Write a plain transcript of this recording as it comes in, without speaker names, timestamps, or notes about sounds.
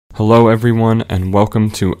Hello everyone, and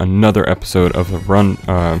welcome to another episode of the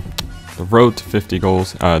Road to 50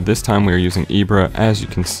 Goals. This time we are using Ibra, as you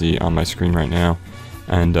can see on my screen right now.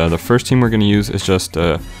 And the first team we're going to use is just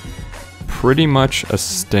pretty much a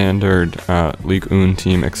standard Ligue 1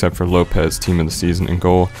 team, except for Lopez, team of the season in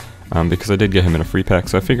goal, because I did get him in a free pack,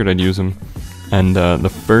 so I figured I'd use him. And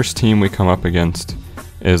the first team we come up against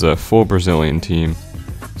is a full Brazilian team.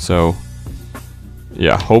 So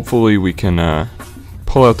yeah, hopefully we can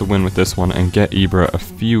pull out the win with this one and get Ibra a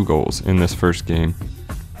few goals in this first game.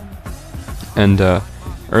 And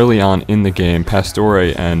early on in the game,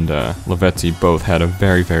 Pastore and Lavezzi both had a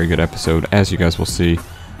very good episode, as you guys will see.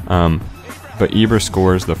 But Ibra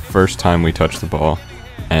scores the first time we touch the ball,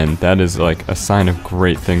 and that is like a sign of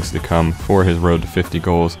great things to come for his road to 50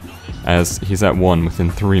 goals, as he's at 1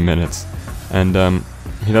 within 3 minutes. And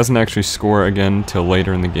he doesn't actually score again till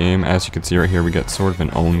later in the game. As you can see right here, we get sort of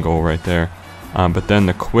an own goal right there. But then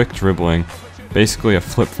the quick dribbling, basically a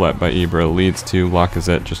flip-flap by Ibra, leads to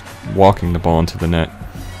Lacazette just walking the ball into the net.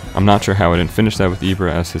 I'm not sure how I didn't finish that with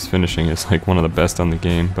Ibra, as his finishing is like one of the best on the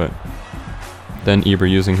game, but then Ibra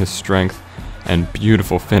using his strength and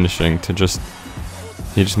beautiful finishing to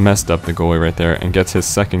he just messed up the goalie right there and gets his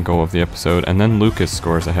second goal of the episode. And then Lucas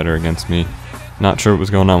scores a header against me. Not sure what was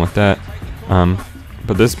going on with that,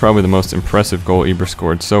 but this is probably the most impressive goal Ibra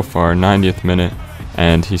scored so far, 90th minute.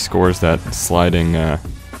 And he scores that sliding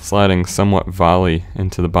somewhat volley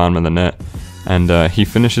into the bottom of the net. And he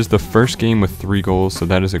finishes the first game with 3 goals, so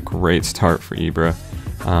that is a great start for Ibra.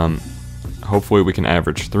 Hopefully we can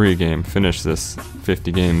average 3 a game, finish this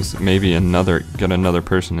 50 games, maybe get another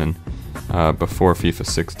person in before FIFA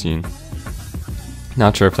 16.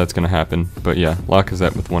 Not sure if that's going to happen, but yeah,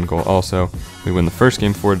 Lacazette with 1 goal also. We win the first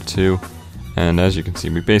game 4-2, and as you can see,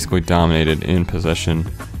 we basically dominated in possession,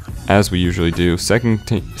 as we usually do. Second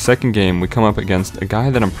game, we come up against a guy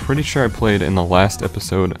that I'm pretty sure I played in the last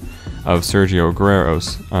episode of Sergio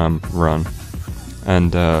Aguero's run.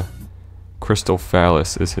 And Crystal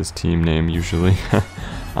Phallus is his team name usually.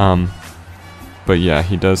 But yeah,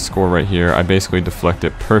 he does score right here. I basically deflect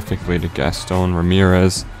it perfectly to Gaston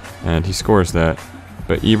Ramirez, and he scores that.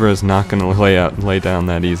 But Ibra is not going to lay down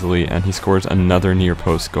that easily, and he scores another near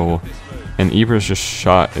post goal. And Ibra's just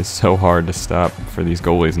shot is so hard to stop for these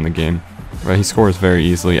goalies in the game. But he scores very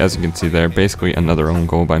easily, as you can see there. Basically another own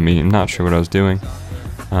goal by me. I'm not sure what I was doing.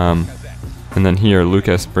 And then here,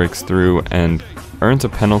 Lucas breaks through and earns a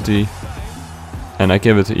penalty. And I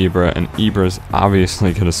give it to Ibra, and Ibra's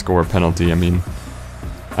obviously going to score a penalty. I mean,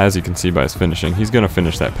 as you can see by his finishing, he's going to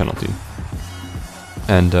finish that penalty.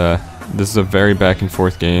 And this is a very back and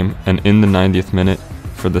forth game. And in the 90th minute,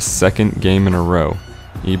 for the second game in a row,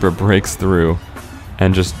 Ibra breaks through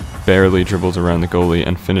and just barely dribbles around the goalie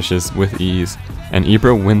and finishes with ease. And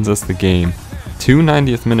Ibra wins us the game. 2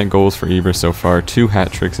 90th minute goals for Ibra so far, 2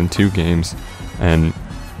 hat tricks in 2 games. And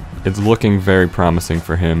it's looking very promising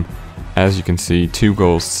for him. As you can see, 2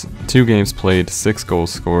 goals, 2 games played, 6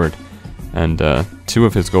 goals scored. And 2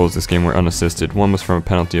 of his goals this game were unassisted. 1 was from a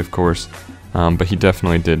penalty, of course. But he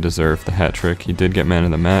definitely did deserve the hat trick. He did get man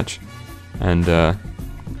of the match. And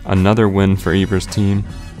another win for Ibra's team.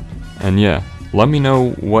 And yeah, let me know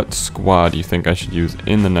what squad you think I should use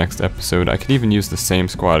in the next episode. I could even use the same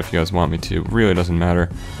squad if you guys want me to. Really doesn't matter.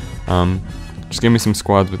 Just give me some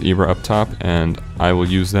squads with Ibra up top, and I will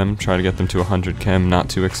use them. Try to get them to 100 chem, not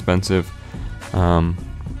too expensive.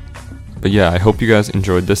 But yeah, I hope you guys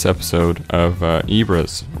enjoyed this episode of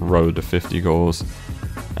Ibra's road to 50 goals.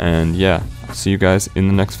 And yeah, I'll see you guys in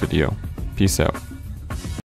the next video. Peace out.